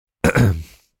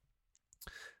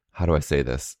how do I say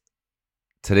this?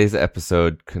 Today's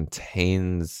episode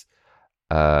contains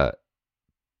uh,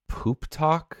 poop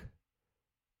talk,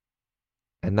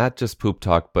 and not just poop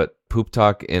talk, but poop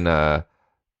talk in a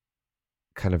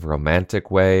kind of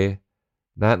romantic way,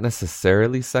 not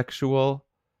necessarily sexual.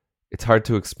 It's hard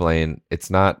to explain. It's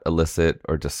not illicit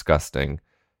or disgusting.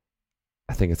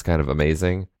 I think it's kind of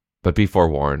amazing, but be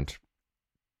forewarned.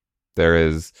 There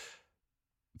is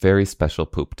very special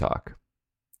poop talk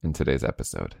in today's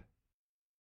episode.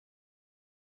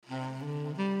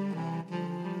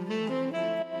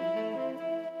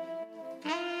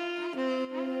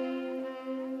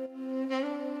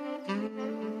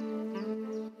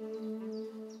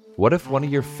 What if one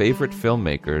of your favorite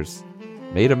filmmakers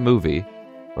made a movie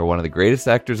where one of the greatest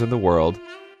actors in the world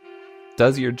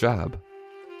does your job?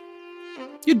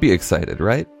 You'd be excited,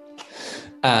 right?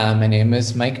 My name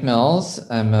is Mike Mills.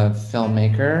 I'm a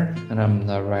filmmaker, and I'm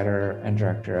the writer and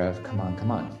director of Come On,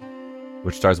 Come On,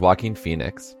 which stars Joaquin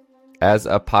Phoenix as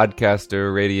a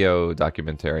podcaster, radio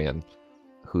documentarian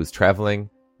who's traveling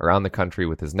around the country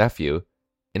with his nephew,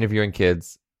 interviewing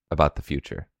kids about the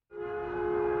future.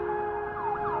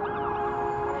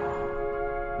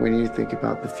 When you think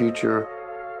about the future,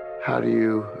 how do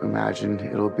you imagine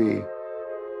it'll be?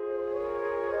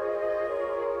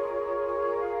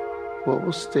 What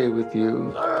will stay with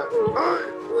you?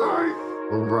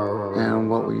 And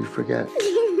what will you forget?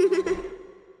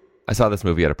 I saw this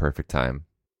movie at a perfect time.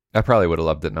 I probably would have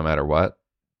loved it no matter what,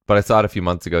 but I saw it a few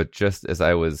months ago just as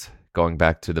I was going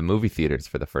back to the movie theaters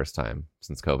for the first time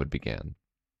since COVID began.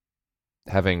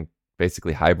 Having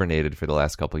basically hibernated for the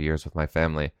last couple of years with my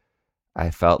family, I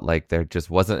felt like there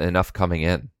just wasn't enough coming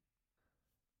in.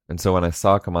 And so when I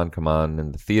saw Come On, Come On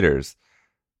in the theaters,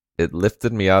 it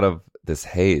lifted me out of this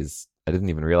haze I didn't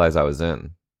even realize I was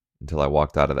in until I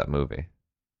walked out of that movie.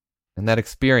 And that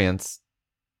experience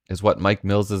is what Mike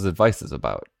Mills' advice is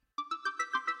about.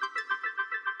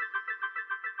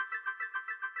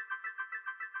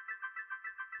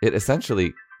 It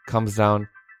essentially comes down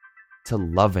to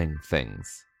loving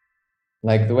things.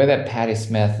 Like the way that Patti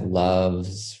Smith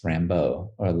loves Rimbaud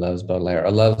or loves Baudelaire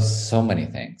or loves so many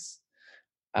things.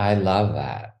 I love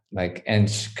that.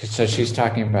 So she's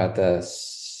talking about the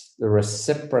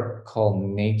reciprocal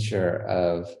nature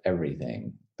of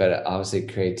everything, but obviously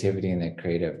creativity and the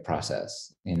creative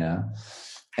process, And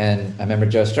I remember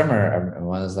Joe Strummer,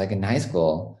 when I was in high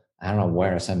school, I don't know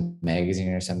where, some magazine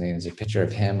or something, there's a picture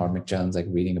of him or Mick Jones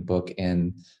reading a book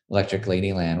in Electric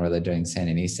Ladyland where they're doing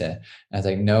Sandinista. And I was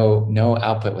like, no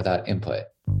output without input.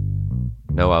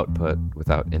 No output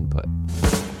without input.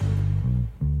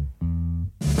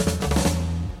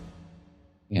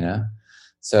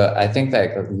 So I think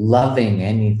that loving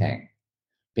anything,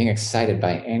 being excited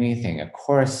by anything, of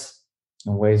course,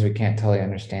 in ways we can't totally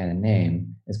understand and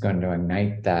name, is going to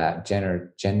ignite that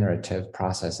generative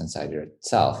process inside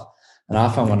yourself. And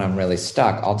often when I'm really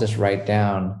stuck, I'll just write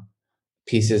down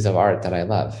pieces of art that I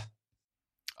love.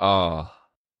 Oh.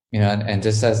 And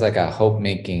just as a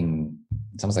hope-making,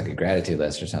 it's almost like a gratitude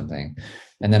list or something.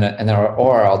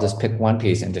 Or I'll just pick one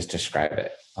piece and just describe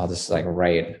it. I'll just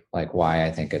write why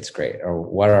I think it's great or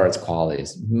what are its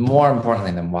qualities. More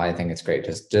importantly than why I think it's great,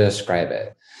 just describe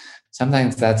it.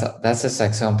 Sometimes that's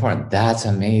just so important. That's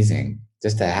amazing.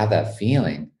 Just to have that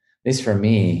feeling, at least for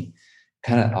me,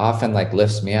 kind of often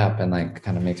lifts me up and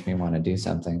kind of makes me want to do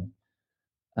something.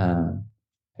 And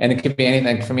it could be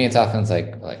anything. For me, it's often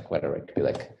whatever. It could be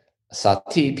a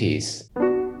saute piece.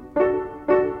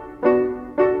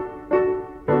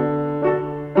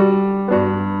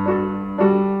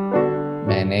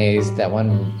 That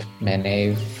one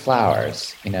Manet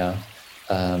Flowers,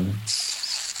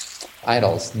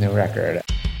 Idles, new record.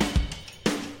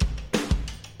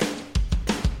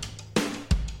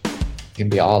 It can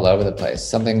be all over the place.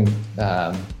 Something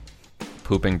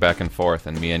pooping back and forth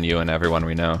and Me and You and Everyone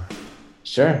We Know.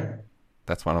 Sure.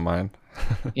 That's one of mine.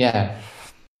 Yeah.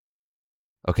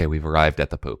 Okay, we've arrived at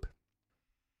the poop.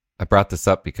 I brought this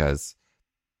up because,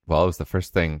 it was the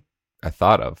first thing I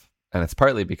thought of. And it's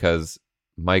partly because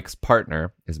Mike's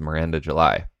partner is Miranda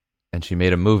July, and she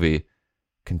made a movie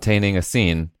containing a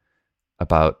scene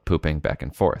about pooping back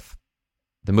and forth.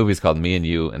 The movie's called Me and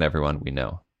You and Everyone We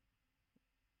Know.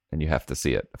 And you have to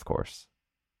see it, of course.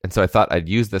 And so I thought I'd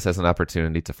use this as an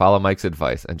opportunity to follow Mike's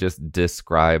advice and just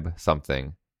describe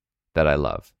something that I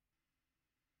love,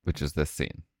 which is this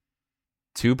scene.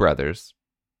 Two brothers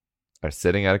are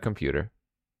sitting at a computer,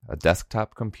 a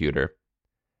desktop computer,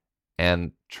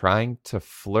 and trying to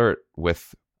flirt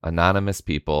with anonymous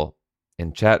people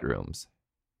in chat rooms.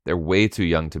 They're way too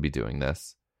young to be doing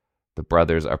this. The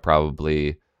brothers are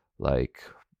probably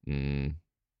 13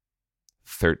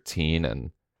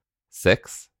 and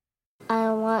 6.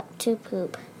 I want to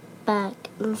poop back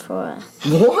and forth.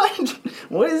 What?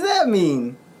 What does that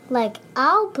mean? Like,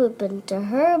 I'll poop into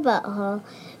her butthole,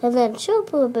 and then she'll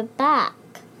poop it back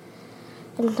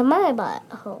into my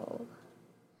butthole.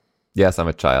 Yes, I'm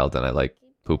a child and I like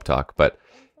poop talk, but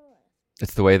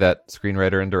it's the way that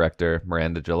screenwriter and director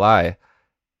Miranda July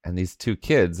and these two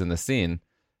kids in the scene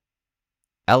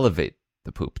elevate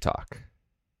the poop talk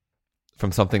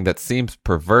from something that seems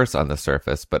perverse on the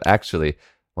surface, but actually,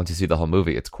 once you see the whole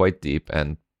movie, it's quite deep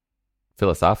and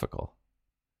philosophical.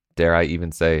 Dare I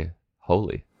even say,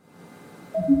 holy.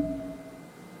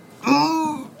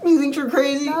 You think you're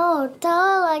crazy? No, tell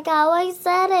her like how I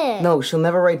said it. No, she'll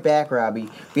never write back, Robbie.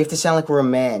 We have to sound like we're a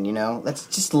man, you know? That's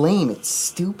just lame. It's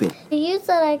stupid. You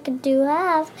said I could do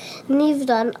half, and you've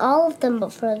done all of them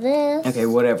before this. Okay,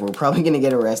 whatever. We're probably gonna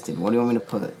get arrested. What do you want me to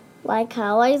put? Like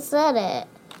how I said it.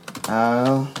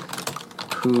 I'll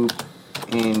poop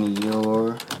in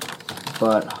your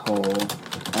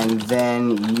butthole, and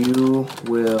then you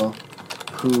will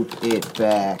poop it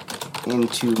back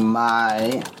into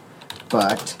my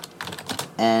butt,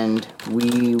 and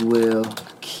we will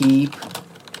keep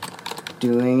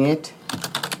doing it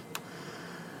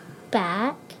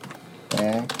Back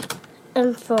and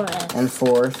and forth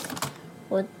forth.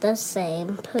 with the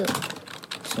same poop.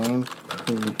 Same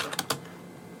poop.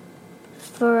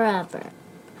 Forever.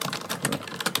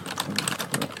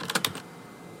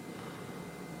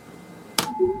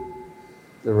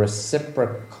 The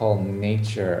reciprocal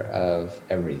nature of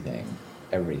everything.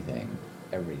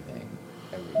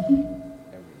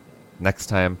 Next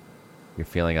time you're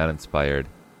feeling uninspired,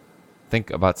 think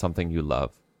about something you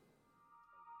love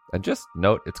and just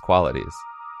note its qualities.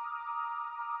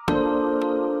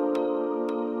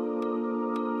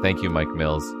 Thank you, Mike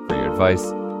Mills, for your advice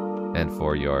and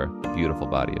for your beautiful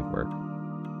body of work.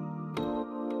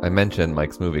 I mentioned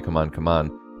Mike's movie, Come On, Come On,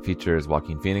 features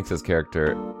Joaquin Phoenix's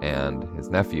character and his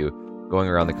nephew going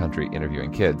around the country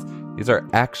interviewing kids. These are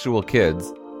actual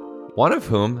kids, one of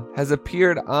whom has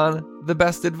appeared on the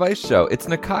Best Advice Show. It's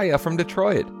Nakaya from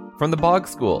Detroit, from the Bog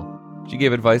School. She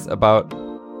gave advice about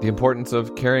the importance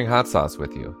of carrying hot sauce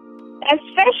with you.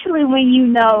 Especially when you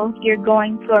know you're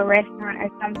going to a restaurant or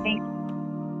something.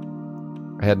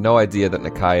 I had no idea that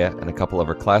Nakaya and a couple of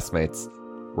her classmates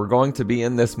were going to be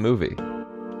in this movie.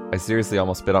 I seriously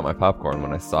almost spit out my popcorn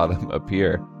when I saw them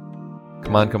appear.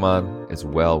 Come On, Come On is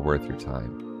well worth your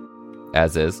time.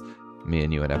 As is Me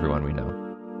and You and Everyone We Know.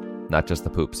 Not just the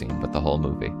poop scene, but the whole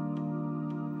movie.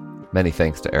 Many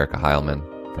thanks to Erica Heilman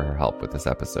for her help with this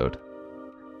episode.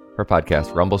 Her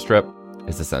podcast, Rumble Strip,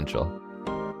 is essential.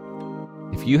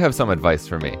 If you have some advice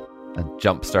for me on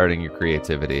jump-starting your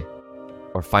creativity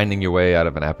or finding your way out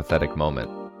of an apathetic moment,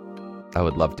 I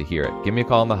would love to hear it. Give me a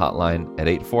call on the hotline at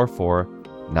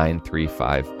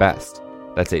 844-935-BEST.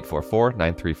 That's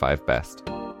 844-935-BEST.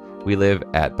 We live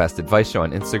at Best Advice Show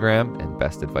on Instagram and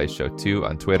Best Advice Show 2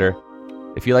 on Twitter.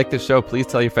 If you like this show, please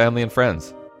tell your family and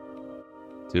friends.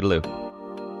 Toodaloo.